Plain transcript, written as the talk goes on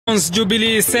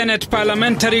Jubilee Senate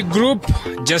Parliamentary Group,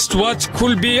 just what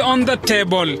could be on the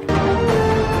table.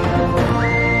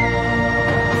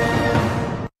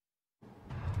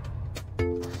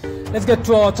 Let's get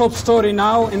to our top story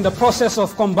now. In the process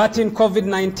of combating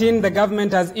COVID-19, the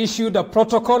government has issued a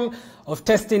protocol of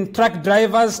testing truck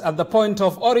drivers at the point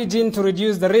of origin to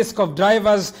reduce the risk of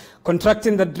drivers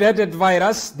contracting the dreaded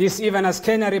virus. This even as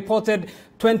Kenya reported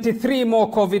 23 more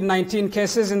COVID-19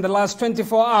 cases in the last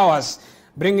 24 hours,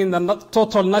 bringing the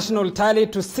total national tally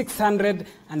to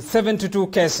 672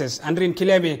 cases. Andrin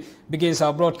Kilemi begins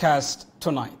our broadcast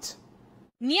tonight.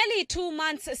 Nearly 2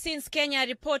 months since Kenya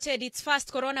reported its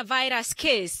first coronavirus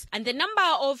case, and the number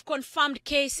of confirmed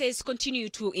cases continue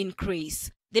to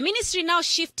increase. The ministry now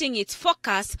shifting its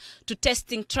focus to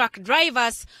testing truck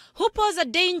drivers who pose a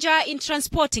danger in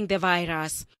transporting the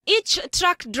virus. Each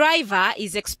truck driver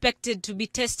is expected to be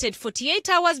tested 48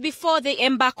 hours before they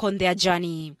embark on their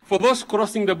journey. For those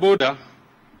crossing the border,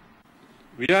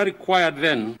 we are required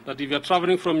then that if you are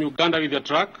traveling from Uganda with your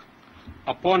truck,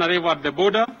 upon arrival at the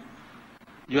border,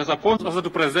 you are supposed also to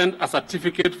present a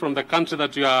certificate from the country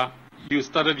that you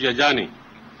started your journey.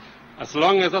 As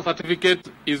long as that certificate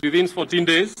is within 14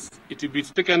 days, it will be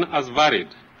taken as valid.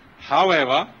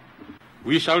 However,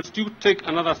 we shall still take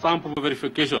another sample for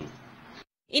verification.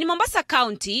 In Mombasa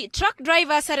County, truck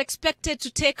drivers are expected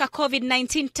to take a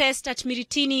COVID-19 test at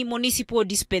Miritini Municipal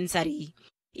Dispensary.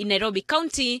 In Nairobi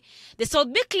County, the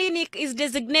South Bay Clinic is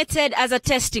designated as a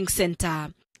testing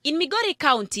center. In Migori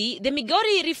County, the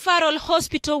Migori Referral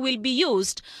Hospital will be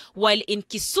used, while in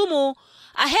Kisumu,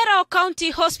 Ahero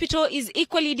County Hospital is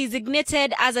equally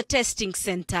designated as a testing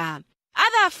center.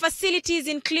 Other facilities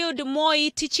include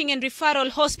Moi Teaching and Referral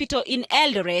Hospital in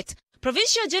Eldoret,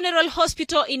 Provincial General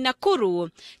Hospital in Nakuru,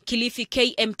 Kilifi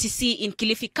KMTC in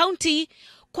Kilifi County,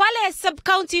 Kwale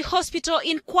Sub-County Hospital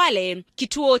in Kwale,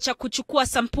 kituo cha kuchukua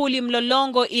sampuli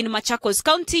Mlolongo in Machakos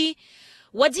County,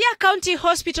 Wajir County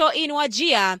Hospital in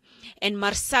Wajir, and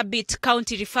Marsabit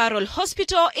County Referral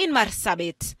Hospital in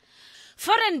Marsabit.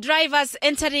 Foreign drivers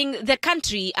entering the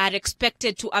country are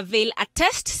expected to avail a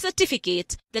test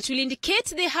certificate that will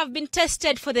indicate they have been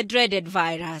tested for the dreaded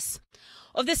virus.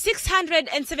 Of the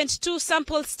 672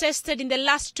 samples tested in the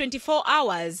last 24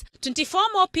 hours, 24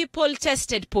 more people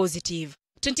tested positive.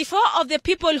 24 of the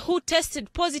people who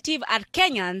tested positive are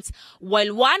Kenyans,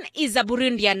 while one is a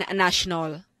Burundian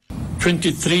national.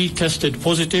 23 tested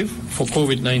positive for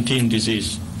COVID-19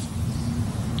 disease.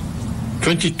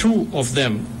 22 of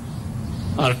them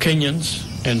are Kenyans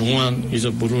and one is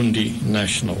a Burundi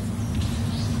national.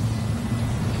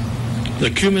 The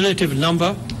cumulative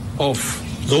number of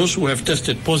those who have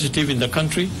tested positive in the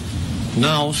country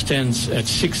now stands at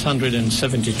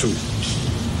 672.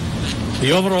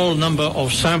 The overall number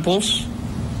of samples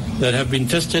that have been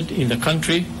tested in the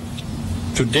country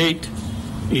to date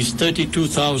is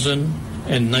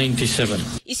 32,097.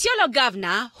 Isiolo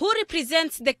Governor, who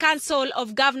represents the Council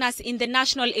of Governors in the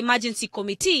National Emergency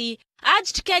Committee,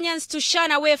 urged Kenyans to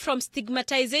shun away from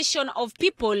stigmatization of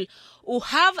people who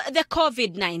have the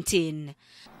COVID-19.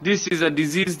 This is a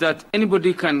disease that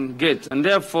anybody can get, and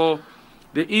therefore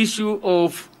the issue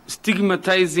of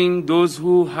stigmatizing those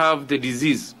who have the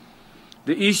disease,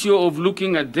 the issue of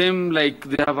looking at them like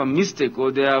they have a mistake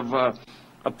or they have a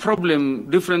problem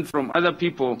different from other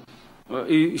people,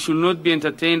 it should not be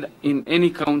entertained in any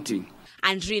county.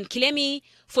 Andrin Kilemi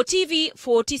for TV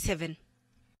 47.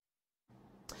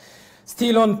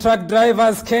 Still on truck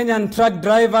drivers, Kenyan truck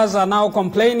drivers are now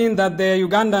complaining that their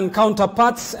Ugandan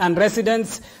counterparts and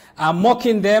residents are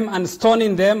mocking them and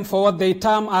stoning them for what they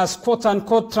term as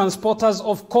quote-unquote transporters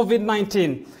of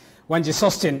COVID-19. Wanji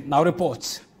Sostin now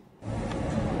reports.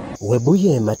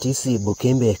 Webuye, Matisi,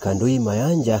 Bukembe, Kandui,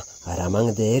 Mayanja are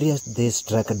among the areas these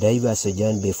truck drivers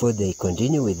adjourn before they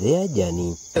continue with their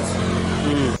journey.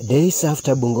 Days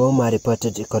after Bungoma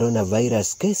reported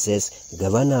coronavirus cases,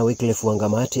 Governor Wycliffe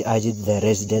Wangamati urged the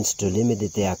residents to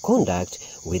limit their contact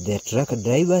with the truck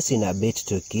drivers in a bid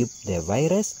to keep the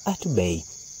virus at bay.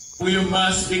 We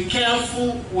must be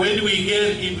careful when we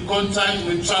get in contact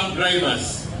with truck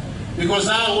drivers, because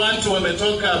hao watu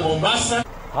wametoka Mombasa.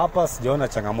 Hapa sijaona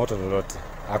changamoto lolote.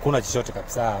 Hakuna chochote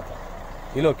kabisa hapa.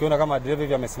 Hilo ukiona kama driver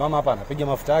hivi amesimama hapa anapiga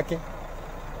mafuta yake,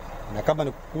 na kama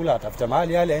ni kukula atafuta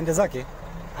mahali yale aende zake.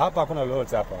 Hapa hakuna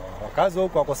lolote hapa. Wakazi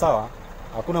huko wako sawa.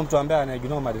 Hakuna mtu ambaye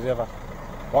anaignore madereva.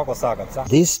 Wako sawa kabisa.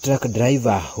 This truck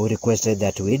driver, who requested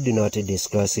that we do not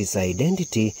disclose his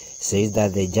identity, says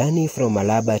that the journey from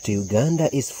Malaba to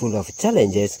Uganda is full of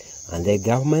challenges and the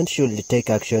government should take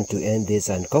action to end this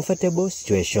uncomfortable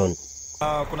situation.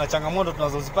 Kuna changamoto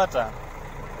tunazozipata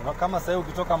Kama sasa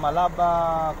ukitoka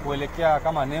Malaba kuelekea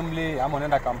kama Nemli ama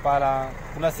unaenda Kampala,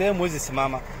 kuna sehemu hizi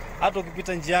simama. Hata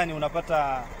ukipita njiani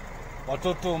unapata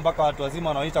watoto mpaka watu wazima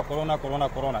wanaoita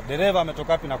corona. Dereva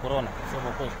ametoka wapi na corona? Sio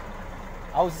kweli.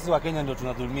 Au sisi wa Kenya ndio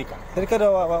tunadhulumika? Serikali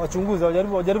wachunguze,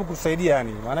 wajaribu kutusaidia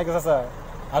yani. Maana yake sasa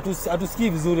hatusikii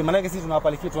vizuri. Maana yake sisi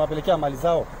tunawapelekea mali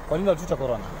zao. Kwa nini watuita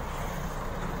corona?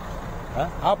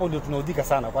 Hapo ndio tunaudhika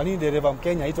sana. Kwa nini dereva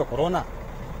Mkenya aitwa corona?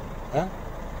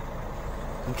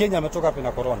 Mkenya ametoka wapi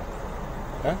na corona?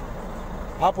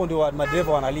 Hapo ndio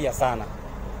madereva wanalia sana.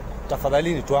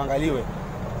 Tafadhalini tuangaliwe.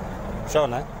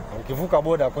 Unaona? Ukivuka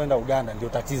boda kwenda Uganda ndio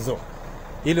tatizo.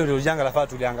 Hilo ndio janga la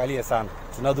fatu tuliangalie sana.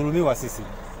 Tunadhulumiwa sisi.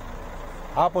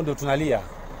 Hapo ndio tunalia.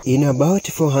 In about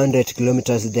 400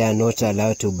 kilometers they are not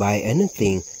allowed to buy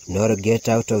anything nor get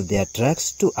out of their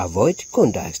trucks to avoid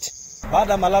contact.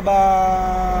 Baada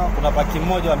Malaba kuna parking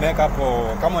moja wameweka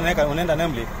hapo, kama unaenda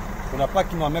Nemli kuna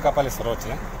parking wameweka pale Soroti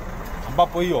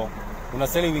ambapo hiyo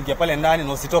unasali uingie pale ndani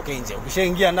na usitoke nje.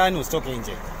 Ukishaingia ndani usitoke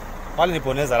nje. Pale ndipo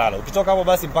unaweza lala. Ukitoka hapo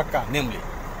basi mpaka Nemli.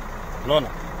 Unaona?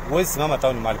 Huwezi simama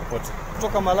town mahali popote.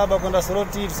 Kutoka Malaba kwenda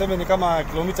Soroti tuseme ni kama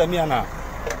kilomita 100 na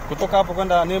kutoka hapo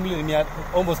kwenda Nemli ni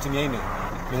almost 400.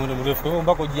 Ni muda mrefu. Kwa hiyo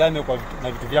mpaka ujiame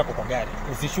na vitu vyako kwa gari.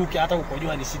 Usishuke hata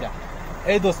ukojua ni shida.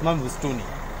 Edo simama msituni.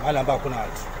 Mahali ambapo kuna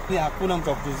watu. Ni hakuna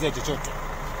mtu akutuzia chochote.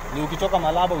 Ni ukitoka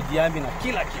Malaba ujiambi na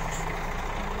kila kitu.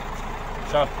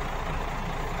 Sawa.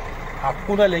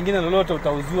 Hakuna lingine lolote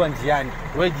utauziwa njiani.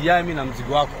 Wewe jiami na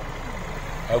mzigo wako.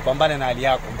 Upambane na hali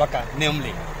yako mpaka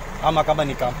Nemli. Ama kama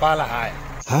ni Kampala haya.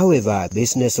 However,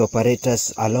 business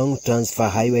operators along Transfer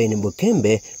Highway in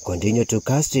Bukembe continue to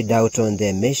cast doubt on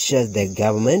the measures the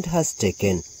government has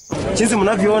taken. Jinsi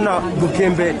mnavyoona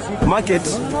Bukembe market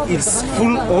is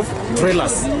full of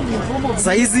trailers.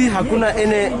 Saizi hakuna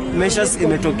any measures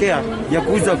imetokea ya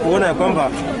kuweza kuona ya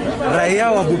kwamba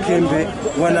raia wa Bukembe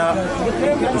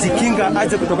wanajikinga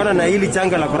aje kutokana na hili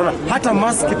janga la corona. Hata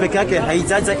mask peke yake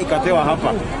haijaja ikapewa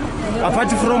hapa. Apart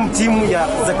from timu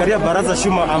ya Zakaria Baraza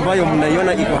Shuma ambayo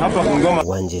mnaiona iko hapa Bungoma.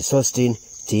 Wanji Sostin,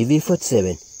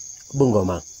 TV47,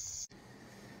 Bungoma.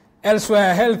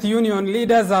 Elsewhere, health union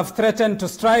leaders have threatened to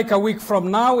strike a week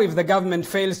from now if the government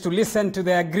fails to listen to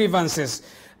their grievances.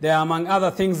 They are, among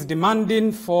other things,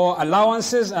 demanding for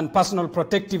allowances and personal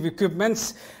protective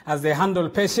equipments as they handle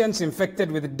patients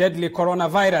infected with deadly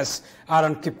coronavirus.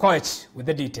 Aaron Kipkoech with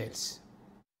the details.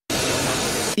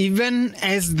 Even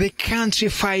as the country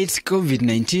fights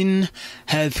COVID-19,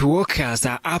 health workers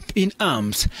are up in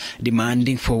arms,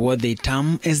 demanding for what they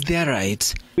term as their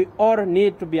rights. We all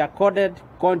need to be accorded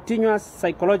continuous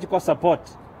psychological support.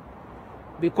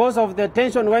 Because of the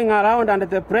tension going around and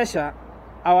the pressure,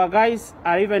 our guys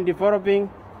are even developing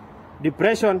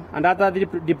depression and other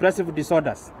depressive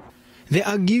disorders. They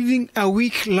are giving a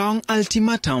week-long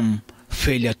ultimatum,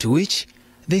 failure to which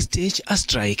they stage a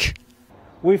strike.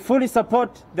 We fully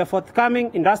support the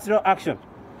forthcoming industrial action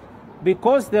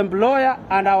because the employer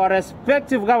and our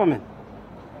respective government,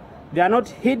 they are not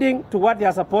heeding to what they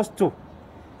are supposed to.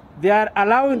 They are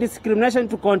allowing discrimination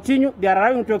to continue. They are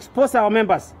allowing to expose our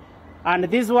members. And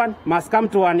this one must come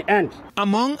to an end.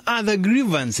 Among other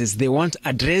grievances they want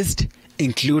addressed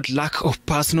include lack of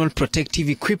personal protective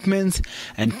equipment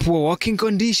and poor working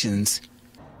conditions.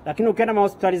 Lakini ukienda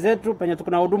mahospitali zetu penye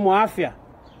tukuna hudumu wa afya,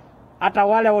 hata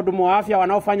wale wahudumu wa afya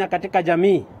wanaofanya katika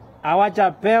jamii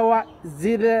hawajapewa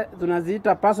zile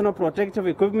tunaziita personal protective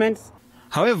equipments.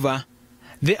 However,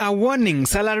 they are warning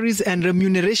Salaries and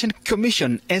Remuneration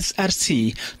Commission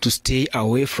SRC to stay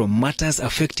away from matters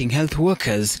affecting health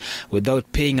workers without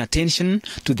paying attention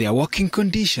to their working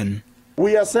condition.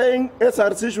 We are saying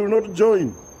SRC should not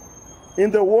join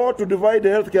in the war to divide the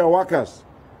healthcare workers.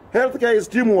 Healthcare is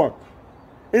teamwork.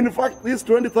 In fact, this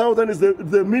 20,000 is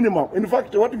the minimum. In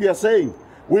fact, what we are saying,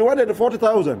 we wanted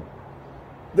 40,000.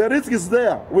 The risk is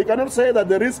there. We cannot say that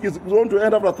the risk is going to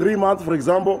end after 3 months, for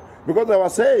example, because I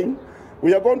was saying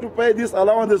we are going to pay these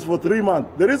allowances for 3 months.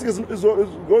 The risk is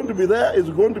going to be there. It's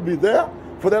going to be there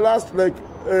for the last,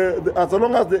 as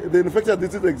long as the infectious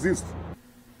disease exists.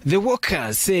 The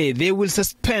workers say they will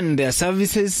suspend their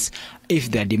services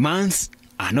if their demands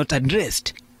are not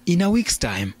addressed in a week's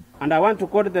time. And I want to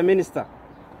quote the minister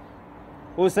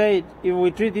who said, if we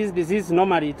treat this disease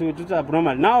normally, it will treat it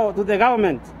abnormal. Now, to the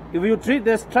government, if you treat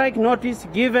the strike notice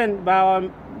given by our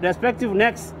respective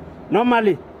necks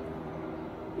normally,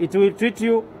 it will treat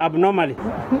you abnormally.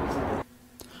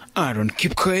 Aaron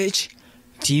Kipkoech,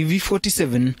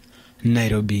 TV47,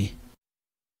 Nairobi.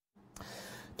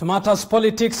 To matters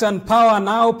politics and power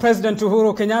now, President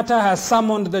Uhuru Kenyatta has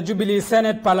summoned the Jubilee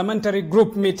Senate Parliamentary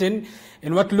Group meeting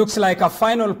in what looks like a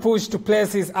final push to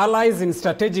place his allies in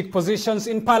strategic positions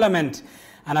in Parliament.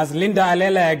 And as Linda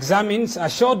Alela examines, a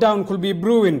showdown could be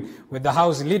brewing, with the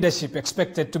House leadership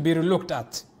expected to be relooked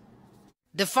at.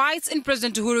 The fights in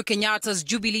President Uhuru Kenyatta's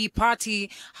Jubilee Party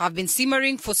have been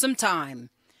simmering for some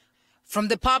time. From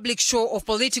the public show of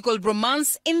political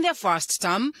bromance in their first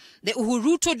term, the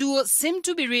Uhuru duo seem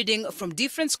to be reading from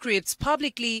different scripts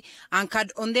publicly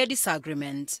anchored on their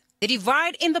disagreement. The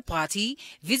divide in the party,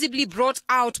 visibly brought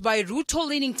out by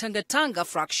Ruto-leaning Tanga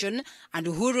fraction and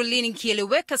Uhuru-leaning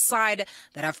Kieleweka side,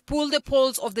 that have pulled the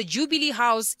polls of the Jubilee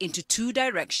House into two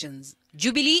directions.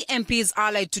 Jubilee MPs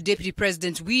allied to Deputy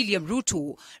President William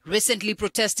Ruto recently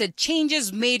protested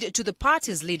changes made to the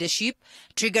party's leadership,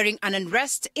 triggering an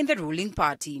unrest in the ruling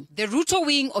party. The Ruto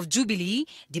wing of Jubilee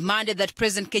demanded that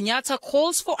President Kenyatta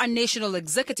calls for a national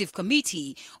executive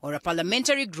committee or a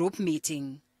parliamentary group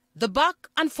meeting. The back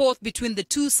and forth between the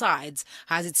two sides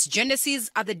has its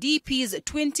genesis at the DP's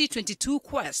 2022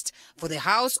 quest for the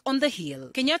House on the Hill.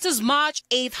 Kenyatta's March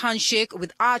 8th handshake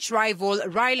with arch-rival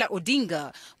Raila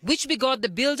Odinga, which begot the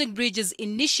Building Bridges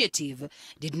initiative,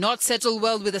 did not settle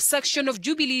well with a section of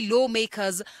Jubilee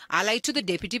lawmakers allied to the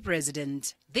Deputy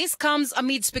President. This comes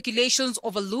amid speculations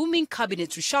of a looming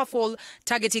cabinet reshuffle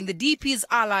targeting the DP's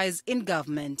allies in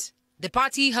government. The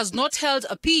party has not held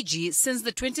a PG since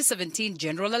the 2017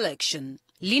 general election.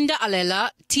 Linda Alela,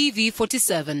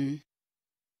 TV47.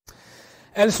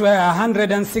 Elsewhere,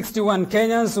 161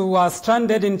 Kenyans who were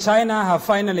stranded in China have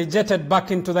finally jetted back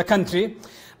into the country.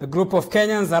 The group of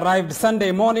Kenyans arrived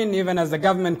Sunday morning, even as the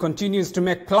government continues to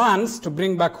make plans to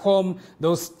bring back home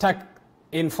those stuck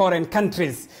in foreign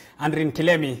countries. Andrin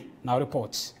Kilemi now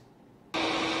reports.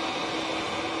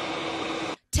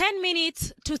 10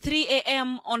 minutes to 3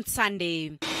 a.m. on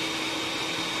Sunday.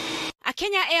 A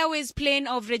Kenya Airways plane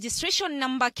of registration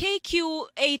number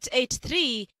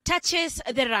KQ883 touches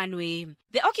the runway.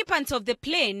 The occupants of the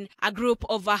plane, a group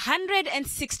of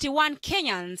 161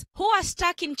 Kenyans who are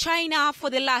stuck in China for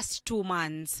the last 2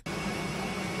 months.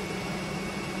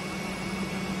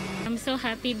 I'm so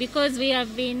happy because we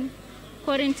have been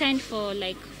quarantined for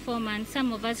like 4 months,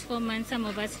 some of us 4 months, some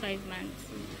of us 5 months.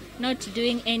 Not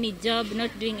doing any job,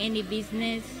 not doing any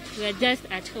business. We are just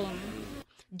at home.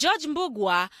 George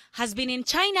Mbugwa has been in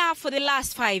China for the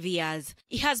last 5 years.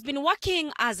 He has been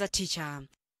working as a teacher.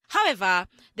 However,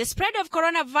 the spread of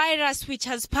coronavirus, which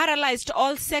has paralyzed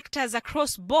all sectors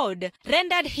across board,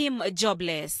 rendered him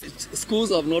jobless. Schools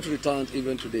have not returned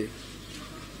even today.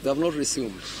 They have not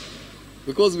resumed.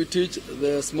 Because we teach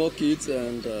the small kids,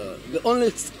 and the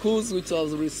only schools which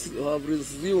have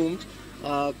resumed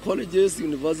colleges,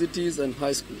 universities, and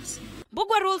high schools.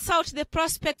 Mbugwa rules out the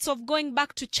prospects of going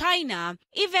back to China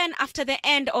even after the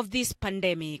end of this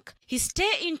pandemic. His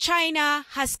stay in China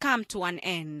has come to an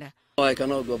end. I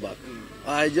cannot go back.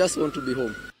 I just want to be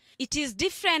home. It is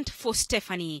different for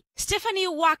Stephanie. Stephanie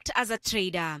worked as a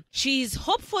trader. She is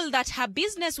hopeful that her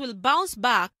business will bounce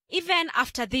back even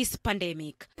after this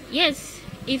pandemic. Yes,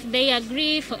 if they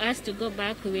agree for us to go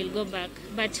back, we will go back.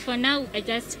 But for now, we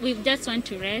just want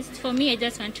to rest. For me, I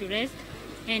just want to rest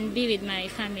and be with my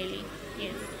family.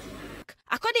 Yes.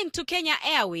 According to Kenya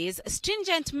Airways,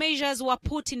 stringent measures were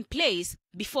put in place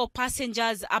before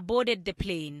passengers boarded the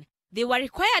plane. They were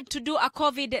required to do a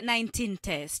COVID-19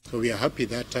 test. So we are happy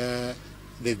that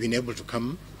they've been able to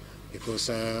come, because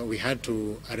we had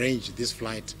to arrange this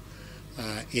flight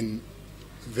in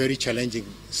very challenging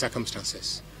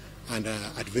circumstances and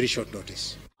at very short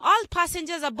notice. All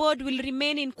passengers aboard will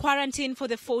remain in quarantine for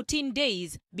the 14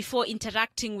 days before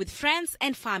interacting with friends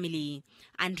and family.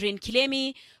 Andrin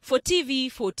Kilemi for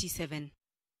TV47.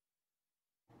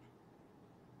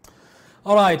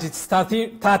 All right, it's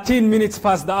 13 minutes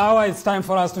past the hour. It's time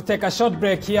for us to take a short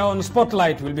break here on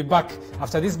Spotlight. We'll be back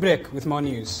after this break with more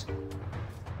news.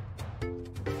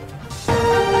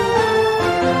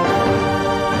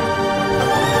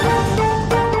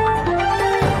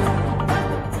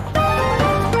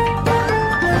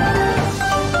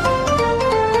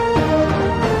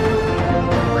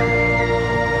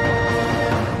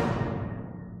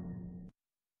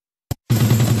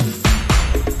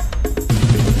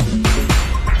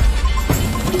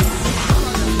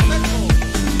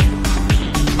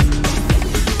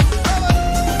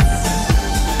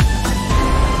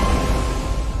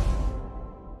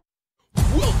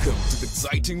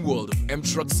 World of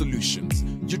M-Truck Solutions,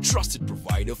 your trusted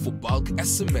provider for bulk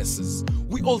SMSs.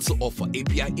 We also offer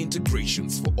API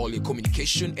integrations for all your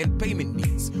communication and payment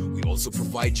needs. We also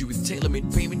provide you with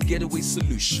tailor-made payment getaway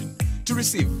solution to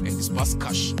receive and disperse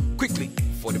cash quickly,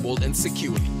 affordable and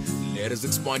securely. Let us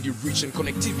expand your reach and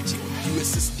connectivity on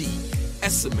USSD,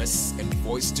 SMS and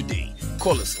voice today.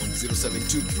 Call us on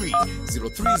 0723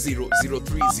 030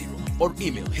 030 or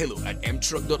email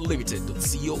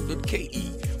hello@mtruck.limited.co.ke.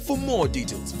 For more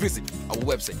details, visit our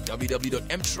website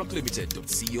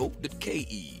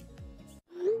www.mtrucklimited.co.ke.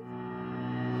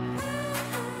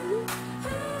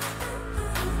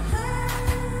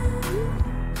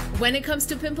 When it comes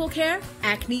to pimple care,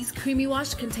 Acne's Creamy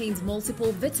Wash contains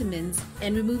multiple vitamins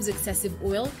and removes excessive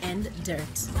oil and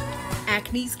dirt.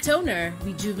 Acne's Toner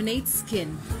rejuvenates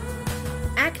skin.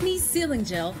 Acne's Sealing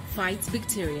Gel fights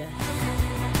bacteria.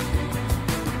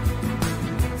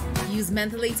 Use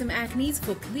Mentholatum Acne's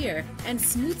for clear and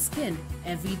smooth skin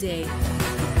every day.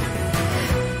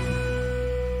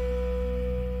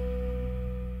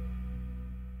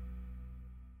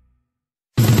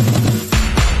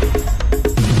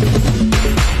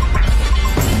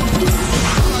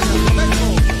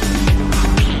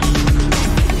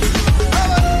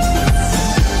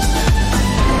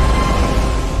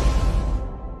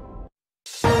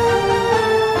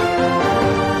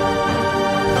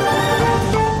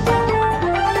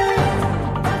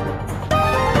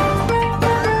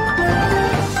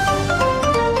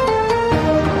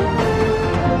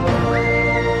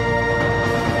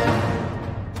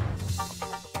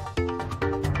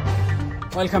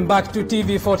 Welcome back to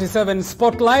TV47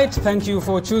 Spotlight. Thank you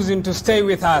for choosing to stay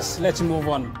with us. Let's move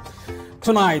on.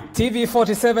 Tonight,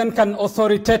 TV47 can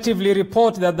authoritatively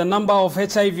report that the number of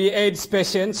HIV/AIDS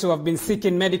patients who have been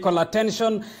seeking medical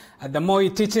attention at the Moi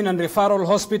Teaching and Referral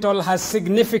Hospital has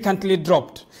significantly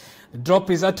dropped. The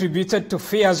drop is attributed to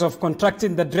fears of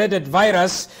contracting the dreaded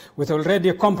virus with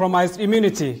already compromised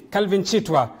immunity. Calvin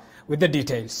Chitwa with the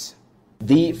details.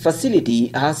 The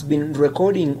facility has been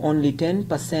recording only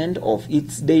 10% of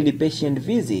its daily patient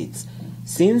visits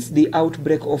since the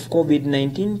outbreak of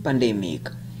COVID-19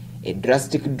 pandemic, a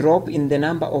drastic drop in the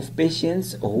number of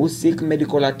patients who seek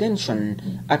medical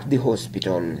attention at the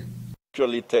hospital.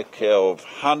 Actually take care of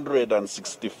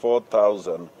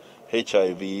 164,000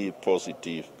 HIV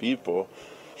positive people.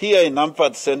 Here in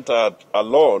Ampad Center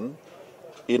alone,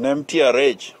 in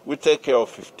MTRH, we take care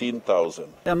of 15,000.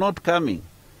 They are not coming.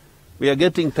 We are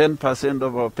getting 10%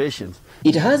 of our patients.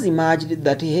 It has emerged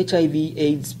that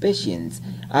HIV/AIDS patients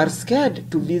are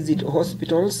scared to visit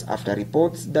hospitals after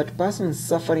reports that persons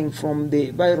suffering from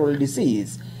the viral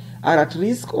disease are at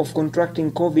risk of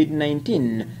contracting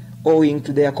COVID-19 owing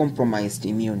to their compromised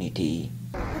immunity.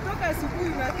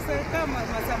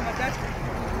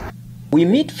 We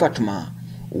meet Fatma,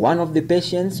 one of the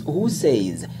patients who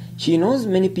says she knows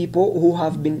many people who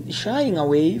have been shying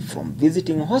away from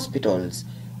visiting hospitals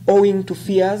owing to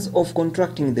fears of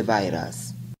contracting the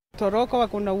virus. Toroka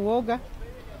wakuna uoga.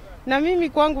 Na mimi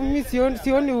kwangu mimi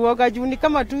sioni uoga juu ni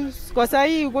kama tu kwa saa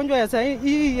hii ugonjwa ya saa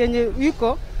hii yenye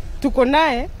iko tuko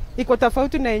naye iko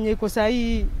tofauti na yenye iko saa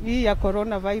hii ya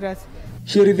coronavirus.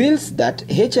 She reveals that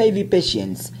HIV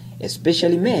patients,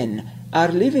 especially men,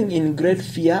 are living in great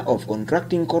fear of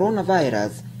contracting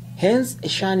coronavirus, hence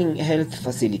shunning health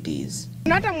facilities.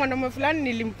 Hata mwanaume fulani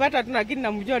nilimpata tu lakini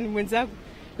namjua ni mwenzangu.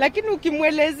 Lakini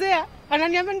ukimwelezea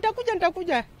ananiambia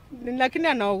nitakuja lakini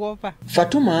anaogopa.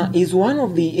 Fatuma is one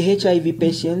of the HIV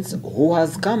patients who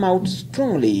has come out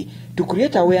strongly to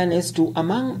create awareness to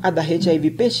among other HIV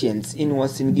patients in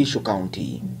Uasin Gishu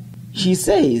County. She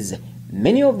says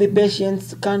many of the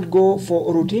patients can't go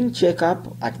for routine checkup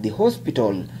at the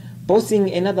hospital,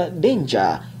 posing another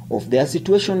danger of their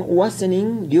situation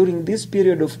worsening during this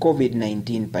period of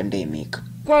COVID-19 pandemic.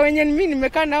 Kwa wenye mimi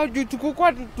nimekaa nao juu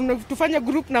tukukua tufanya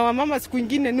group na wamama siku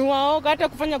nyingine ni waoga, hata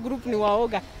kufanya group ni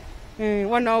waoga.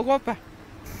 Wanaogopa.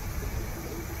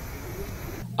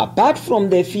 Apart from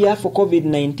the fear for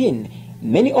COVID-19,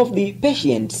 many of the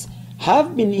patients have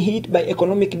been hit by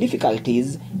economic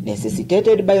difficulties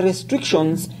necessitated by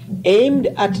restrictions aimed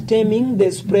at taming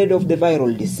the spread of the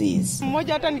viral disease.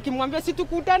 Mmoja hata nikimwambia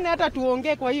situkutane hata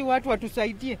tuongee kwa hii watu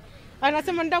watusaidie.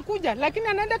 Anasema nitakuja lakini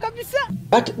anaenda kabisa.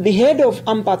 But the head of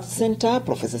Ampath Center,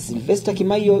 Professor Sylvester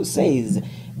Kimayo, says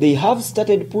they have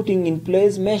started putting in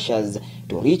place measures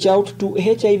to reach out to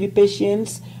HIV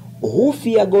patients who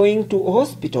fear going to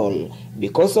hospital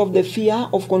because of the fear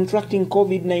of contracting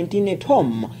COVID-19 at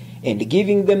home and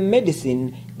giving them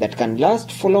medicine that can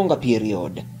last for longer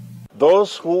period.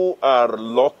 Those who are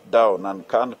locked down and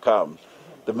can't come,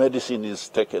 the medicine is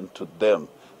taken to them.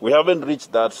 We haven't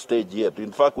reached that stage yet.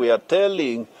 In fact, we are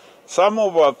telling some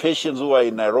of our patients who are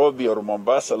in Nairobi or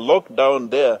Mombasa, locked down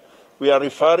there, we are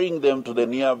referring them to the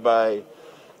nearby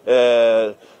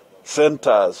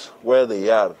centers where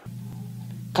they are.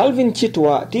 Calvin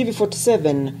Chitwa,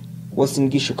 TV47, Uasin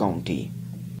Gishu County.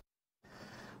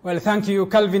 Well, thank you,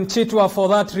 Calvin Chitwa, for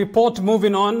that report.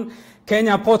 Moving on,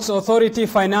 Kenya Ports Authority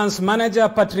Finance Manager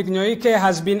Patrick Nyoike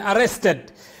has been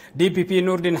arrested DPP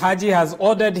Nurdin Haji has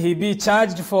ordered he be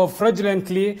charged for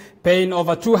fraudulently paying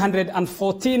over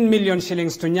 214 million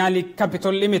shillings to Nyali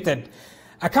Capital Limited,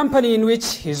 a company in which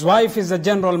his wife is a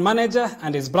general manager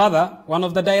and his brother one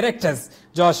of the directors.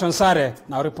 Josh Onsare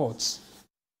now reports.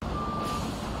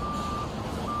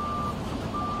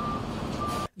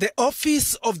 The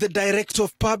Office of the Director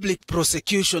of Public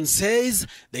Prosecution says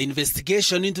the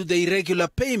investigation into the irregular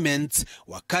payments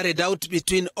were carried out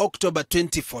between October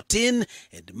 2014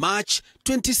 and March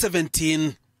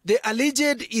 2017. The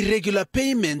alleged irregular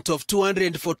payment of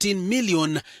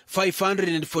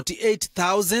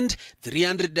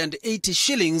 214,548,380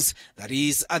 shillings, that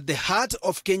is at the heart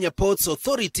of Kenya Ports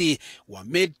Authority, were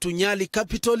made to Nyali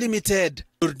Capital Limited.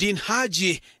 Nurdin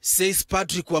Haji says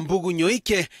Patrick Wambugu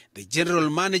Nyoike, the General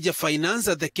Manager Finance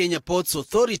at the Kenya Ports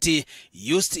Authority,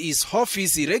 used his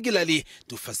office irregularly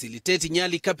to facilitate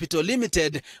Nyali Capital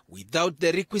Limited without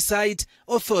the requisite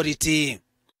authority.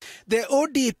 The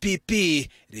ODPP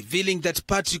revealing that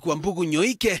Patrick Wambugu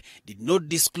Nyoike did not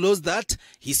disclose that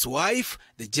his wife,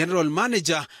 the general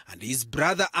manager, and his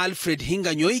brother Alfred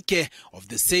Hinga Nyoike of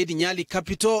the said Nyali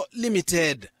Capital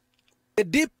Limited. The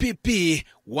DPP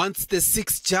wants the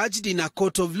six charged in a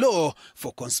court of law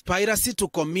for conspiracy to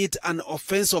commit an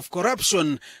offense of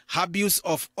corruption, abuse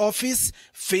of office,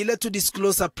 failure to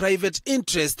disclose a private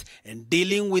interest, and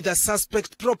dealing with a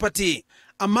suspect property.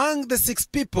 Among the six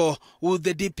people who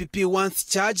the DPP wants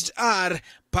charged are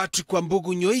Patrick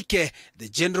Wambugu Nyoike, the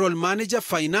General Manager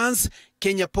Finance,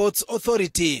 Kenya Ports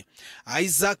Authority;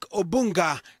 Isaac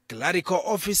Obunga, Clerical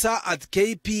Officer at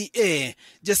KPA;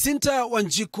 Jacinta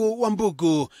Wanjiku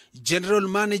Wambugu, General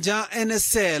Manager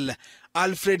NSL;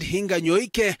 Alfred Hinga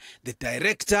Nyoike, the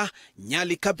Director,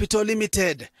 Nyali Capital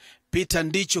Limited; Peter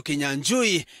Ndicho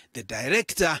Kinyanjui, the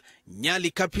Director, Nyali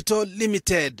Capital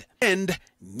Limited, and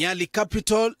Nyali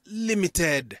Capital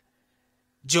Limited.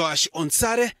 Josh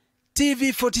Onsare,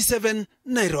 TV47,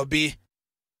 Nairobi.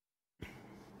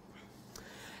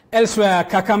 Elsewhere,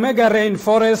 Kakamega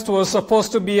rainforest was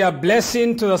supposed to be a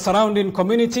blessing to the surrounding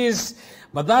communities,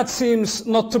 but that seems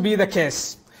not to be the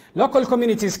case. Local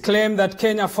communities claim that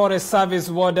Kenya Forest Service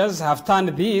warders have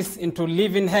turned this into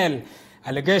living hell,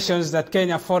 allegations that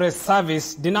Kenya Forest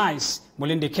Service denies.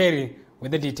 Mulindi Keri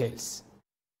with the details.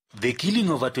 The killing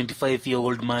of a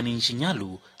 25-year-old man in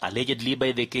Shinyalu, allegedly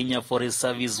by the Kenya Forest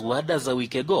Service warders a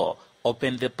week ago,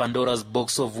 opened the Pandora's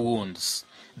box of wounds.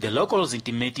 The locals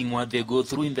intimating what they go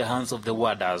through in the hands of the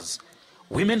warders.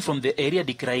 Women from the area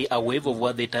decry a wave of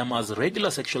what they term as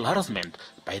regular sexual harassment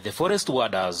by the forest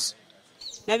warders.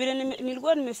 Na vile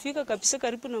nilikuwa nimefika kabisa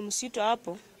karibu na msitu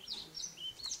hapo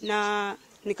na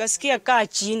nikasikia kaa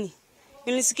chini.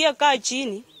 Nilisikia kaa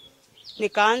chini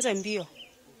nikaanza mbio.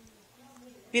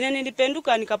 Vile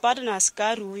nilipenduka nikapata na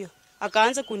askari huyo.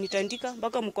 Akaanza kunitandika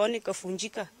mpaka mkono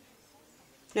ikafunjika.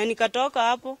 Na nikatoka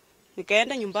hapo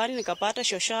nikaenda nyumbani nikapata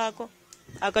shosho yako.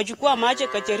 Akachukua maji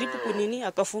akajaribu kunini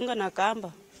akafunga na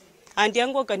kamba. Andi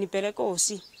yangu akanipeleka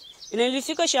hosi.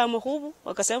 Nilifika Shamuhubu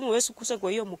wakasema wewe kusa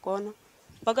kwa hiyo mkono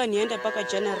mpaka niende mpaka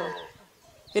general.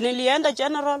 Nilienda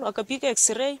general wakapiga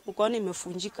x-ray mkono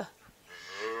imefunjika.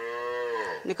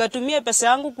 Nikatumia pesa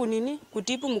yangu kunini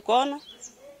kutibu mkono.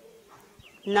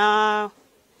 Na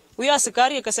huyo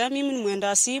askari akasema mimi ni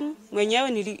mwenda simu mwenyewe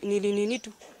nini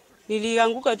tu.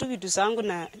 Nilianguka tu vitu zangu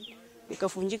na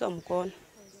nikafunjika mkono.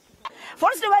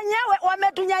 Forest wenyewe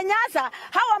wametunyanyasa.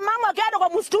 Hawa mama wakienda kwa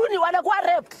msituni wanakuwa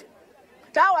raped.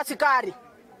 Hawa askari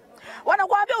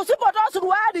wanakuambia usipotoa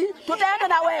suruali tutaenda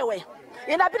na wewe.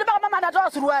 Inapita mpaka mama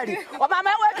anatoa suruali. Wamama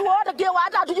wetu wote kiwa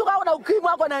hata hatujui kama una ukimwi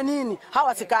wako na nini.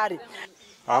 Hawa askari.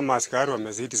 Ama askari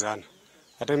wamezidi sana.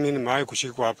 Hata mimi nimewahi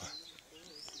kushikwa hapa.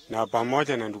 Na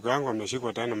pamoja na ndugu yangu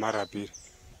wameshikwa tena mara ya pili.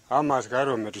 Ama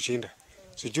askari wametushinda.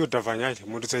 Sijui utafanyaje,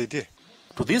 mtusaidie.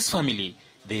 To this family,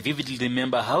 they vividly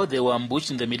remember how they were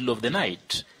ambushed in the middle of the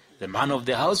night. The man of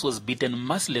the house was beaten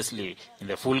mercilessly in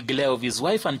the full glare of his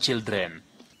wife and children.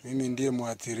 Mimi ndiye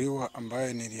mwathiriwa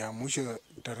ambaye niliamshwa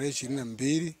tarehe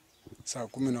 22 saa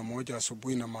 11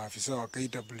 asubuhi na maafisa wa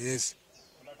KWS.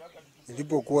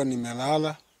 Nilipokuwa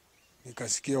nimelala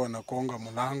nikasikia wanakonga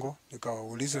mlango,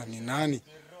 nikawauliza ni nani.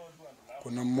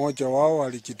 Kuna mmoja wao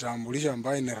alijitambulisha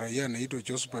ambaye ni raia anaitwa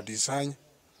Josephat Isanya.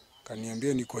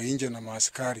 Kaniambia niko nje na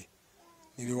maaskari.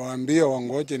 Niliwaambia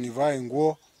wangoje nivae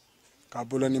nguo.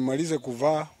 Kabla nimalize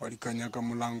kuvaa walikanyaka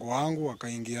mlango wangu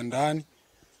wakaingia ndani.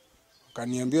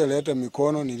 Wakaniambia leta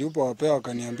mikono, nilipowapea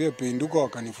wakaniambia pinduka,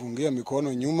 wakanifungia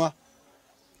mikono nyuma.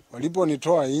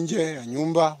 Waliponitoa nje ya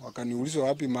nyumba wakaniuliza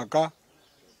wapi makaa.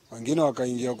 Wengine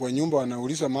wakaingia kwa nyumba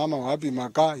wanauliza mama wapi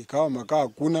makaa, ikawa makaa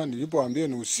hakuna. Nilipoambia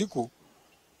ni usiku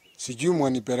sijui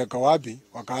mwanipeleka wapi,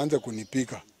 wakaanza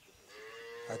kunipika.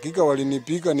 Hakika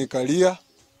walinipika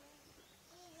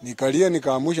nikalia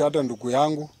nikaamusha hata ndugu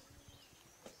yangu.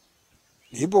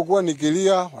 Nilipokuwa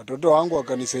nikilia, watoto wangu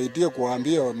wakanisaidia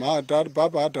kuambia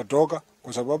baba hatatoka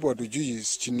kwa sababu hatujui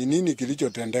ni nini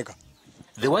kilichotendeka.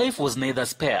 The wife was neither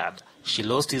spared. She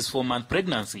lost his 4-month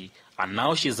pregnancy and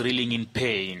now she's reeling in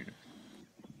pain.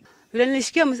 Vile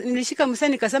nilishika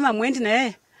msanii nikasema mwendi na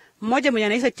yeye. Mmoja mwenye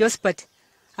anaitwa Josephat.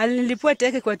 Alinilipua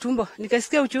teke kwa tumbo.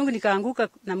 Nikasikia uchungu nikaanguka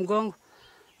na mgongo.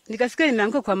 Nikasikia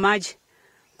nimeanguka kwa maji.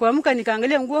 Kuamka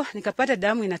nikaangalia nguo nikapata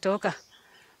damu inatoka.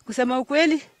 Kusema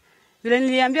ukweli, vile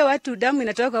niliambia watu damu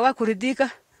inatoka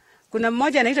hawakuridhika. Kuna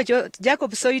mmoja anaitwa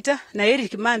Jacob Soita na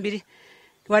Eric Mambiri.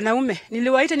 Wanaume,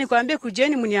 niliwaita nikwambia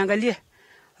kujeni mniangalie.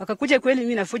 Wakakuja kweli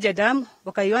mimi nafuja damu,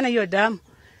 wakaiona hiyo damu.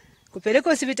 Kupeleka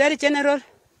hospitali General,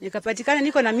 nikapatikana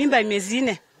niko na mimba ya miezi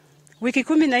 4. Wiki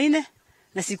 14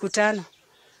 na siku 5.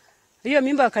 Hiyo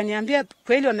mimba wakaniambia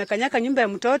kweli wamekanyaka nyumba ya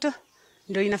mtoto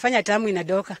ndio inafanya damu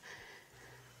inadoka.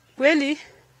 Kweli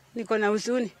niko na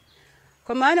huzuni.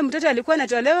 Kwa maana mtoto alikuwa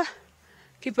anatolewa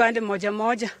kipande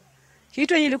moja.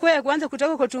 Kitu ilikuwa ya kwanza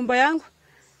kutoka kwa tumbo yangu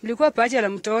ilikuwa paja la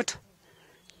mtoto.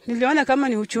 Niliona kama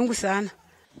ni uchungu sana.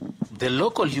 The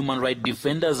local human rights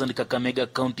defenders and Kakamega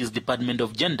County's Department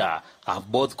of Gender have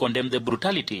both condemned the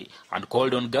brutality and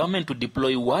called on government to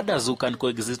deploy warders who can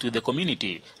coexist with the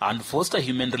community and foster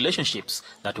human relationships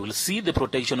that will see the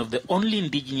protection of the only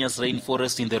indigenous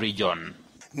rainforest in the region.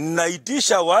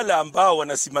 Naitisha wale ambao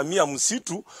wanasimamia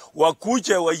msitu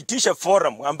wakuje waitisha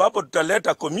forum ambapo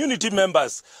tutaleta community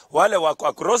members wale wako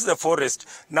across the forest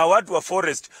na watu wa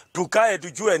forest tukae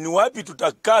tujue ni wapi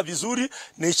tutakaa vizuri,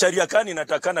 ni sheria gani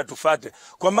inatakana tufate.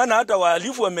 Kwa maana hata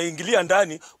wahalifu wameingilia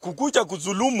ndani kukuja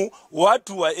kudhulumu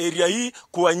watu wa area hii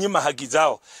kuwanyima haki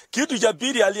zao. Kitu cha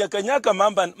pili, aliyekanyaka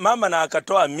mama na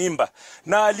akatoa mimba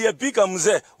na aliyepika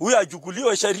mzee, huyo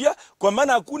achukuliwe sheria, kwa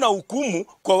maana hakuna hukumu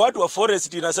kwa watu wa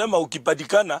forest inasema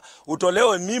ukipatikana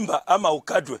utolewe mimba ama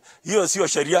ukatwe. Hiyo sio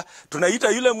sheria. Tunaita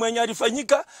yule mwenye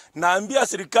alifanyika, naambia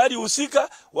serikali husika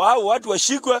wao watu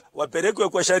washikwe, wapelekwe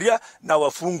kwa sheria na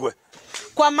wafungwe.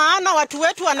 Kwa maana watu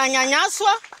wetu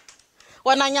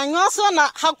wananyanyaswa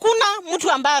na hakuna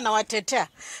mtu ambaye anawatetea.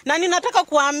 Na ninataka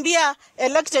kuambia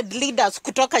elected leaders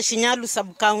kutoka Shinyalu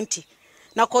sub county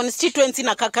na constituency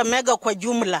na Kakamega kwa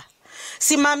jumla,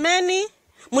 simameni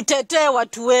mtetee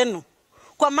watu wenu.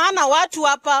 Kwa maana watu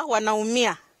hapa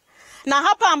wanaumia. Na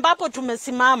hapa ambapo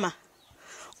tumesimama,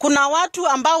 kuna watu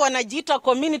ambao wanajiita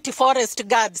community forest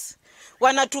guards.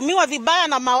 Wanatumiwa vibaya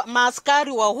na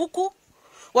maaskari wa huku.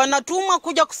 Wanatumwa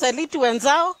kuja kusaliti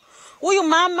wenzao. Huyu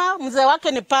mama, mzee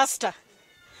wake ni pastor.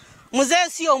 Mzee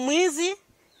sio mwizi.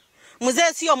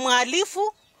 Mzee sio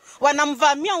mhalifu.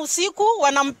 Wanamvamia usiku,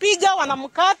 wanampiga,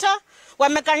 wanamkata,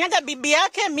 wamekanyaga bibi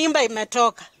yake, mimba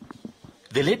imetoka.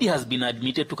 The lady has been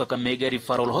admitted to Kakamega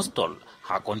Referral Hospital.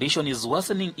 Her condition is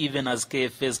worsening even as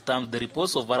KFS terms the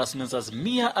reports of harassments as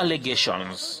mere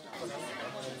allegations.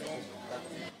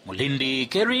 Mulindi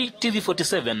Kerry,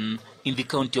 TV47 in the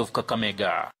county of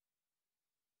Kakamega.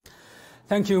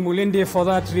 Thank you, Mulindi, for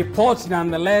that report.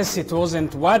 Nonetheless, it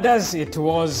wasn't warders, it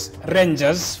was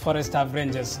rangers, forest staff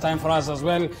rangers. Time for us as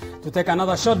well to take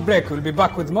another short break. We'll be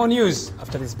back with more news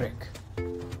after this break.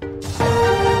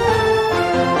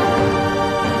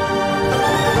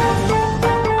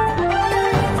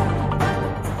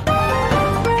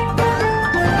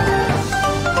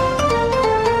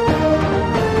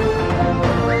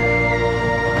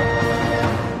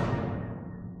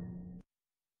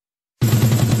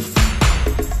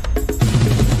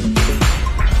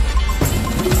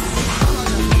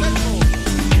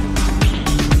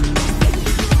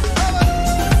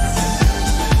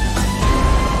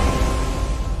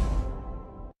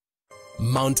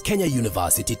 Mount Kenya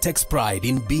University takes pride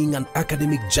in being an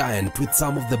academic giant with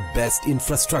some of the best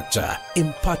infrastructure,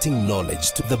 imparting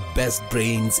knowledge to the best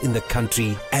brains in the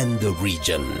country and the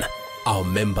region. Our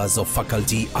members of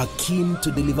faculty are keen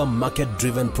to deliver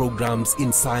market-driven programs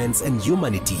in science and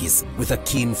humanities with a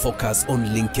keen focus on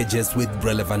linkages with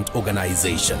relevant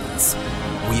organizations.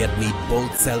 We admit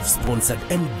both self-sponsored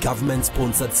and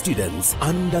government-sponsored students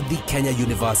under the Kenya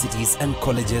Universities and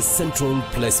Colleges Central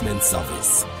Placement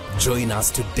Service. Join us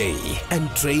today and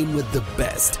train with the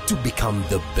best to become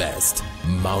the best.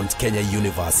 Mount Kenya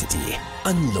University,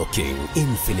 unlocking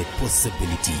infinite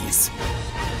possibilities.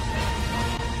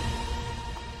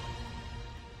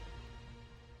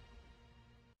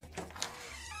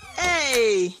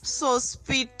 Hey,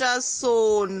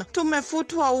 Sospitason,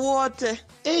 tumefutwa wote.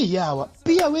 Yawa,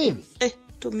 pia wewe?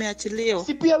 Tumeachiliwa.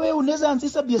 Si pia wewe unaweza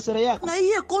anzisha biashara yako? Na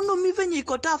hii economy venye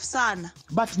iko tough sana.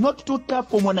 But not too tough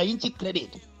for mwananchi credit.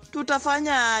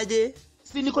 Tutafanya aje?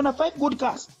 Si niko na 5 good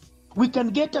cars. We can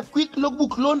get a quick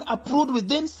logbook loan approved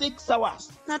within 6 hours.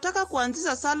 Nataka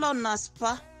kuanzisha salon na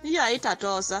spa. Hiyo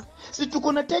haitatosa. Si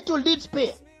tuko na title deeds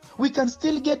pay. We can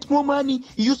still get more money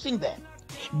using them.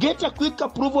 Get a quick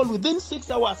approval within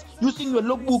 6 hours using your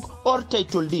logbook or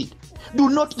title deed. Do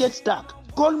not get stuck.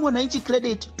 Call Mwananchi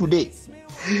Credit today.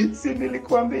 Si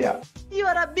nilikuambia. You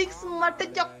are a big smart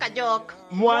joke.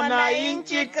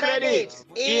 Mwananchi Credit.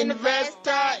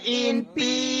 Investor in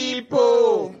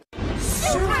people.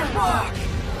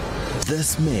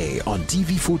 This May on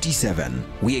TV47,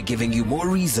 we are giving you more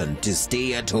reason to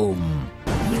stay at home.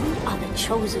 You are the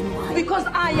chosen one. Because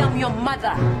I am your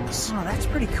mother. Oh, that's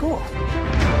pretty cool.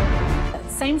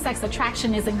 Same-sex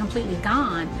attraction isn't completely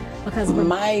gone because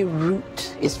my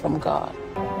root is from God.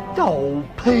 No,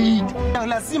 paid.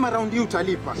 Lazima around you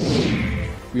talipa.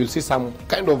 You'll see some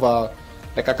kind of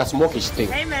like a smokish thing.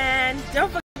 Hey man,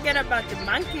 don't forget about the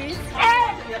monkeys.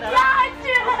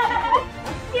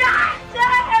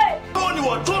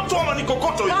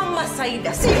 Mama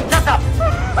Saida, see, shut up.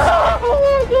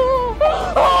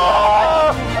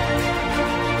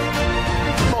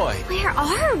 Boy, where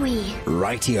are we?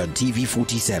 Right here on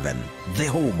TV47, the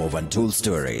home of untold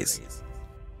stories.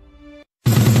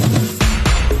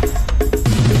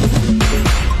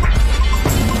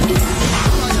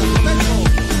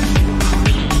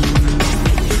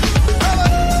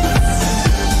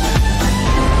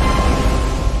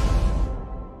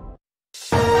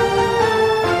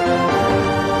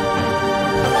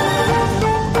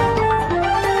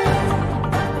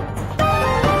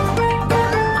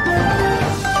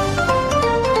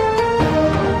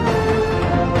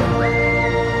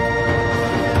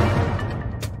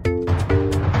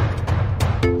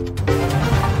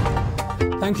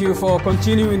 Thank you for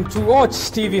continuing to watch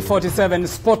TV47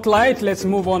 Spotlight. Let's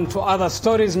move on to other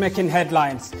stories making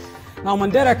headlines. Now,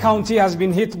 Mandera County has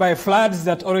been hit by floods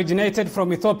that originated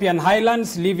from Ethiopian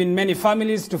highlands, leaving many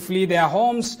families to flee their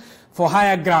homes for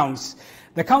higher grounds.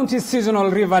 The county's seasonal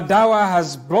river Dawa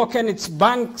has broken its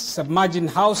banks, submerging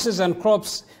houses and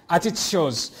crops at its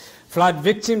shores. Flood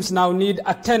victims now need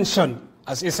attention,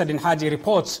 as Isadin Haji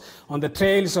reports on the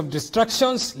trails of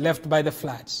destructions left by the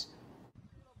floods.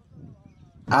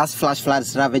 As flash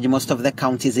floods ravage most of the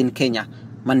counties in Kenya,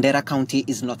 Mandera County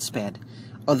is not spared.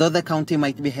 Although the county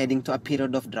might be heading to a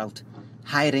period of drought,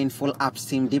 high rainfall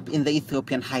upstream deep in the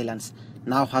Ethiopian highlands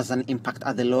now has an impact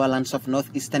at the lower lands of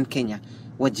northeastern Kenya,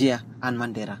 Wajir and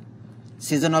Mandera.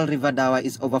 Seasonal river Dawa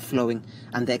is overflowing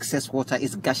and the excess water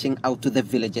is gushing out to the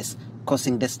villages,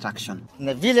 causing destruction.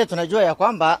 Na vile tunajua ya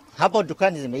kwamba hapo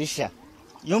dukani zimeisha,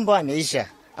 nyumba imeisha,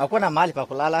 hakuna mahali pa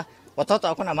kulala, watoto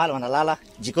hakuna mahali wanalala,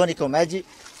 jikoni iko maji,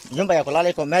 nyumba ya kulala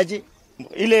iko maji.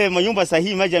 Ile manyumba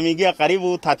sahihi maji yameingia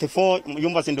karibu 34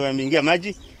 nyumba ndio yameingia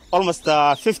maji, almost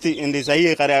 50 in the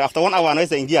sahihi after 1 hour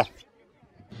anaweza ingia.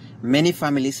 Many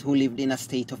families who lived in a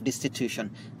state of destitution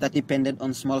that depended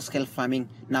on small-scale farming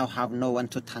now have no one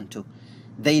to turn to.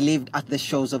 They lived at the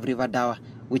shores of River Dawa,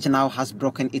 which now has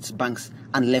broken its banks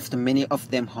and left many of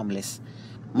them homeless.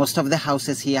 Most of the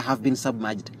houses here have been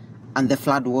submerged, and the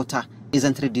flood water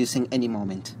isn't reducing any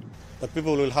moment. The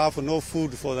people will have no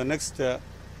food for the next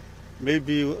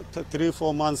maybe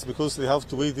 3-4 months because they have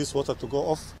to wait this water to go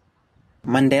off.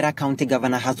 Mandera County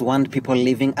Governor has warned people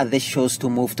living at the shores to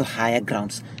move to higher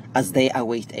grounds as they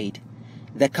await aid.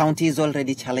 The county is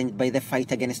already challenged by the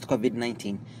fight against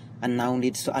COVID-19 and now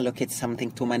needs to allocate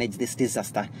something to manage this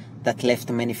disaster that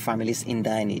left many families in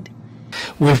dire need.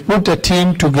 We've put a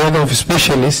team together of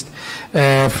specialists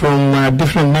from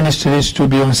different ministries to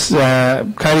be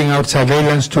carrying out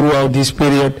surveillance throughout this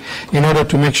period in order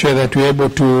to make sure that we're able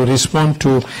to respond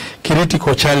to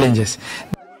critical challenges.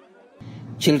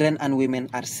 Children and women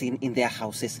are seen in their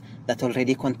houses that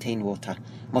already contain water,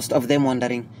 most of them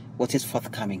wondering what is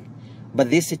forthcoming. But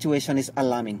this situation is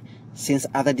alarming since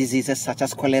other diseases such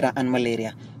as cholera and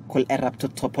malaria could erupt to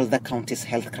topple the county's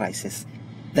health crisis.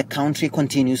 The country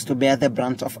continues to bear the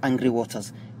brunt of angry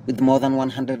waters, with more than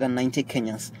 190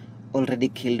 Kenyans already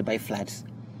killed by floods.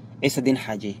 Isadin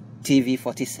Haji,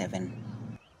 TV47.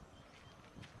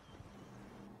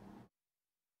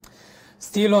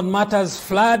 Still on matters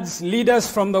floods, leaders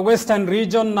from the western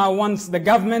region now want the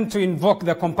government to invoke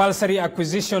the compulsory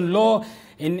acquisition law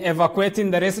in evacuating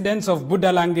the residents of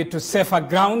Budalangi to safer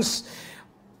grounds.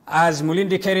 As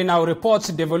Mulindi Keri now reports,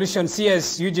 Devolution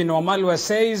CS Eugene Wamalwa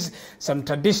says some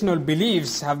traditional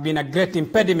beliefs have been a great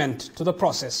impediment to the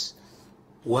process.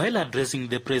 While addressing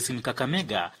the press in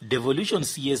Kakamega, Devolution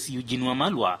CS Eugene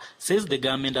Wamalwa says the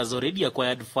government has already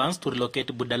acquired funds to relocate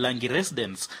Budalangi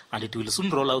residents and it will soon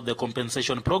roll out the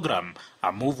compensation program,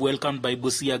 a move welcomed by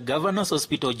Busia Governor's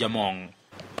Hospital Jamong.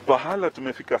 Pahala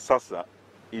tumefika sasa,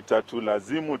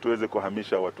 itatulazimu tuweze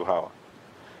kuhamisha watu hawa.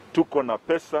 Tuko na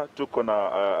pesa, tuko na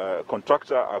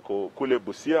contractor ako kule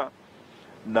Busia,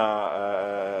 na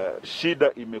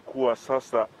shida imekuwa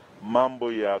sasa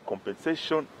mambo ya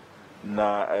compensation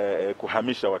na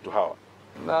kuhamisha watu hawa.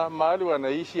 Na mahali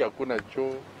wanaishi hakuna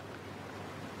choo,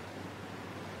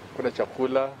 kuna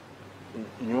chakula,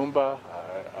 nyumba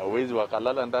hawezi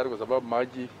wakalala ndani kwa sababu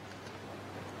maji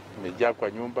imejaa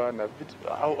kwa nyumba, na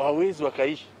hawezi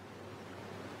wakaishi,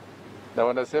 na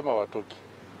wanasema watoki.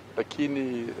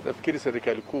 Lakini nafikiri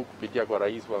serikali kuu kupitia kwa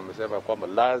rais wamesema kwamba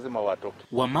lazima watoke.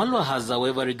 Wamalwa has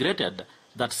however regretted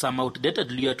that some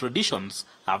outdated Luhya traditions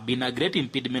have been a great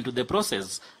impediment to the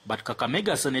process, but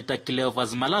Kakamega Senator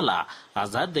Cleophas Malala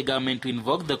has had the government to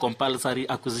invoke the compulsory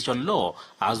acquisition law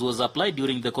as was applied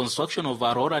during the construction of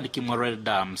Aurora and Kimwarer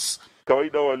dams.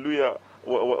 Kawaida wa Luhya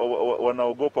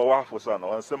wanaogopa wafu sana.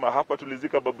 Wanasema hapa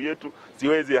tulizika babu yetu,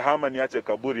 siwezi hama niache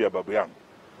kaburi ya babu yangu.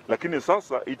 Lakini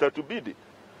sasa itatubidi.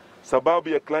 Sababu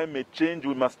ya climate change,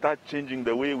 we must start changing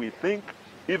the way we think,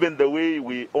 even the way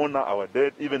we honor our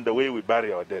dead, even the way we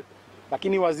bury our dead.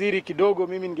 Lakini waziri, kidogo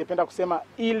mimi ningependa kusema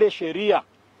ile sheria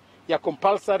ya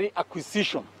compulsory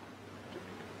acquisition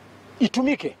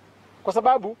itumike, kwa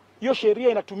sababu hiyo sheria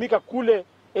inatumika kule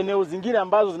eneo zingine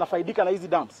ambazo zinafaidika na hizi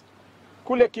dams.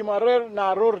 Kule Kimwarer na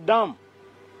Aurora dam,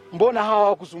 mbona hawa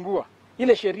hawakusumbua?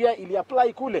 Ile sheria ili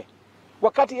apply kule.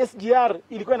 Wakati SGR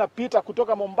ilikuwa inapita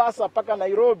kutoka Mombasa mpaka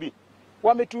Nairobi,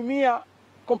 wametumia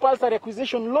compulsory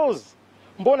acquisition laws.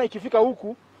 Mbona ikifika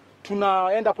huku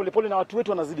tunaenda polepole na watu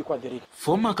wetu wanazidi kuathirika?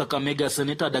 Former Kakamega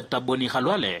Senator Dr. Boni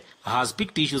Khalwale has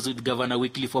picked issues with Governor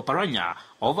Wycliffe Oparanya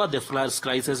over the floods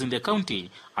crisis in the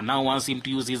county and now wants him to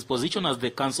use his position as the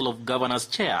Council of Governors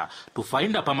chair to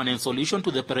find a permanent solution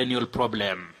to the perennial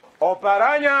problem.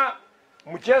 Oparanya,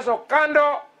 mchezo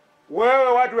kando, wewe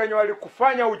watu wenye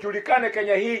walikufanya ujulikane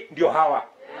Kenya hii ndio hawa.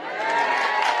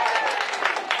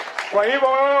 Kwa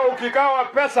hivyo wewe ukigawa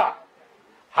pesa,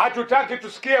 hatutaki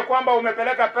tusikie kwamba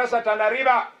umepeleka pesa Tana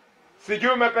River,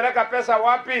 sijui umepeleka pesa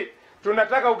wapi.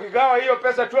 Tunataka ukigawa hiyo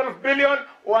pesa 12 billion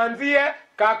uanzie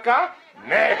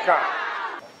Kakamega.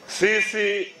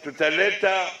 Sisi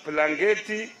tutaleta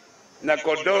blanketi na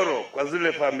kodoro kwa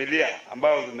zile familia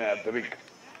ambazo zimeathirika.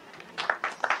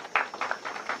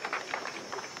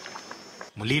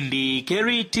 Mulindi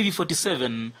Kerry,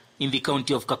 TV47 in the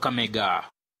county of Kakamega.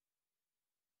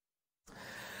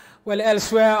 Well,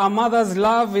 elsewhere, a mother's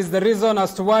love is the reason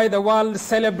as to why the world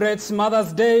celebrates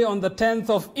Mother's Day on the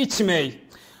 10th of each May.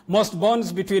 Most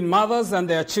bonds between mothers and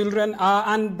their children are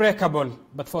unbreakable.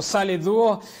 But for Sally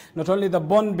Dhuo, not only the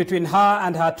bond between her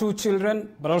and her 2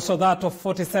 children, but also that of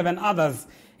 47 others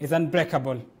is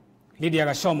unbreakable. Lydia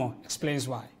Gashomo explains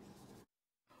why.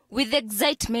 With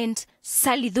excitement,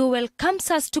 Sally Dhuo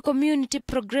welcomes us to Community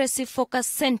Progressive Focus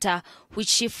Center, which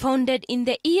she founded in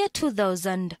the year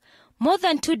 2000. More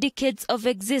than 2 decades of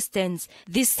existence,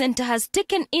 this center has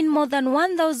taken in more than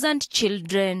 1,000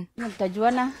 children.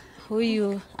 Mtajuana,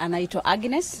 huyu anaitwa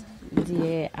Agnes,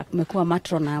 ndiye amekuwa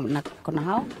matron na kona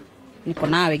hao. Niko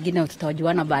na wengine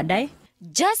tutajuana baadaye.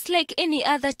 Just like any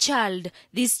other child,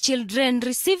 these children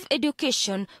receive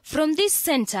education from this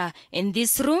center, and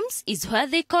these rooms is where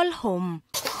they call home.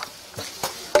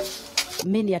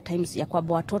 Many times ya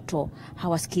kwamba watoto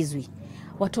hawasikizwi,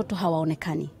 watoto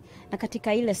hawaonekani. Na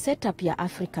katika ile setup ya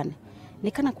African,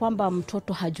 nikana kwamba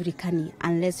mtoto hajulikani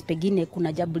unless pengine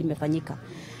kuna jambo limefanyika.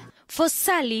 For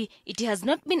Sally, it has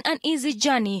not been an easy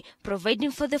journey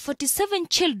providing for the 47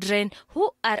 children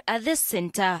who are at the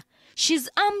center. She's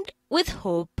armed with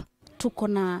hope. Tuko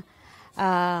na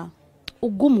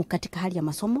ugumu katika hali ya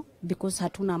masomo because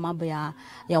hatuna mambo ya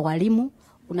walimu.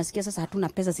 Unasikia sasa hatuna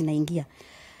pesa zinaingia.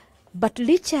 But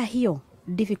licha hiyo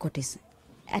difficulties,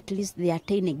 at least they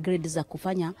attain grades za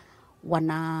kufanya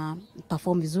wana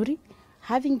perform vizuri,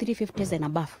 having 350s and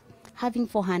above, having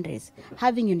 400s,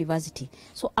 having university.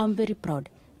 So I'm very proud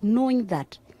knowing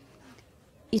that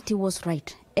it was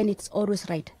right, and it's always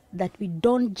right, that we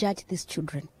don't judge these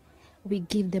children. We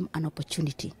give them an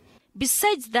opportunity.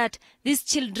 Besides that, these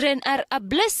children are a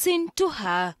blessing to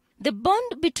her. The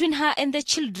bond between her and the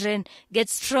children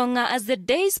gets stronger as the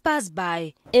days pass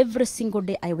by. Every single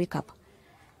day I wake up,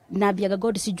 nabiaga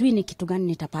God, sijui ni kitu gani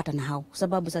nitapata na hao,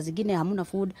 sababu saa zingine hamuna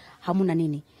food, hamuna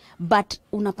nini. But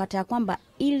unapata ya kwamba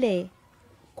ile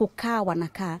kukaa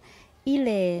wanakaa,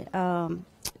 ile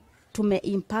tume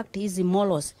impact hizi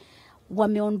molos,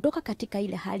 wameondoka katika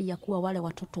ile hali ya kuwa wale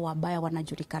watoto wabaya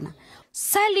wanajulikana.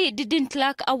 Sally didn't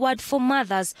lack a word for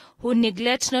mothers who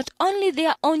neglect not only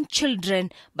their own children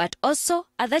but also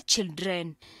other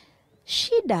children.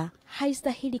 Shida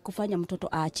haistahili kufanya mtoto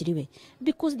aachiliwe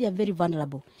because they are very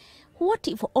vulnerable. What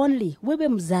if only wewe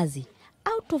mzazi,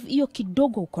 out of hiyo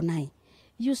kidogo uko naye,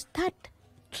 you start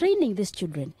training these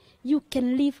children. You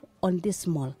can live on this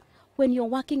small when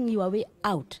you're working your way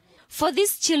out. For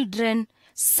these children,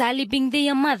 Sally being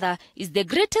their mother is the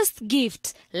greatest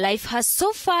gift life has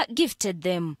so far gifted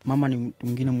them. Mama ni mtu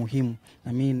mwingine muhimu,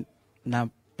 na mimi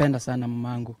napenda sana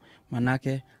mamangu.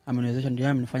 Manake ameniwezesha, ndio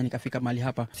amenifanya nikafika mahali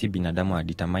hapa. Si binadamu a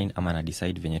determine ama na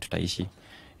decide venye tutaishi,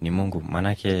 ni Mungu.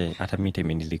 Manake hata mimi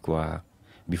time nilikuwa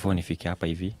before nifike hapa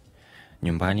hivi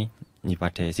nyumbani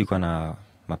nipate sikuwa na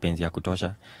mapenzi ya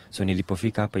kutosha, so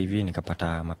nilipofika hapa hivi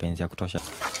nikapata mapenzi ya kutosha.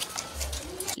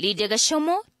 Lydia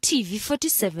Gashomo,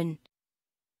 TV47.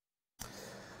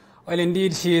 Well,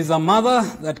 indeed, she is a mother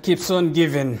that keeps on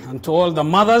giving. And to all the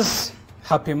mothers,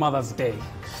 happy Mother's Day.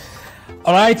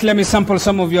 All right, let me sample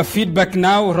some of your feedback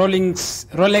now.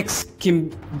 Rolex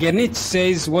Kimgenich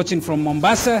says, watching from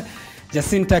Mombasa.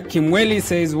 Jacinta Kimweli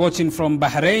says, watching from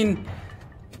Bahrain.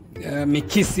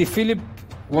 Mikisi Philip,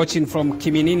 watching from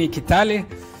Kiminini, Kitale.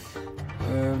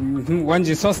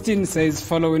 Wanji Sostin says,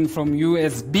 following from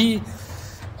USB.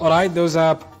 All right, those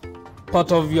are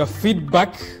part of your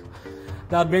feedback.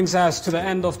 That brings us to the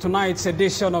end of tonight's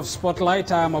edition of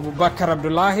Spotlight. I am Abubakar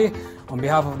Abdullahi. On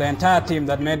behalf of the entire team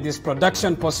that made this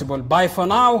production possible, bye for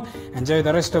now. Enjoy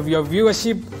the rest of your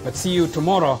viewership, but see you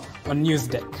tomorrow on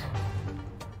Newsdeck.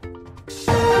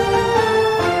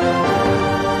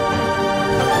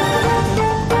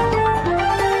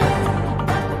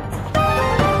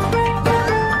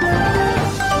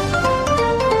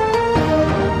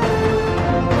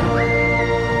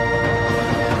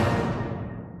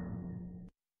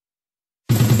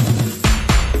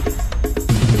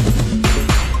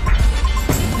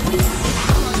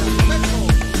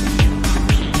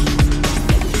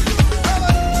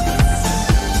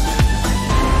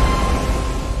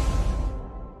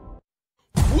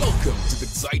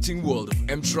 World of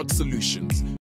M-Truck Solutions.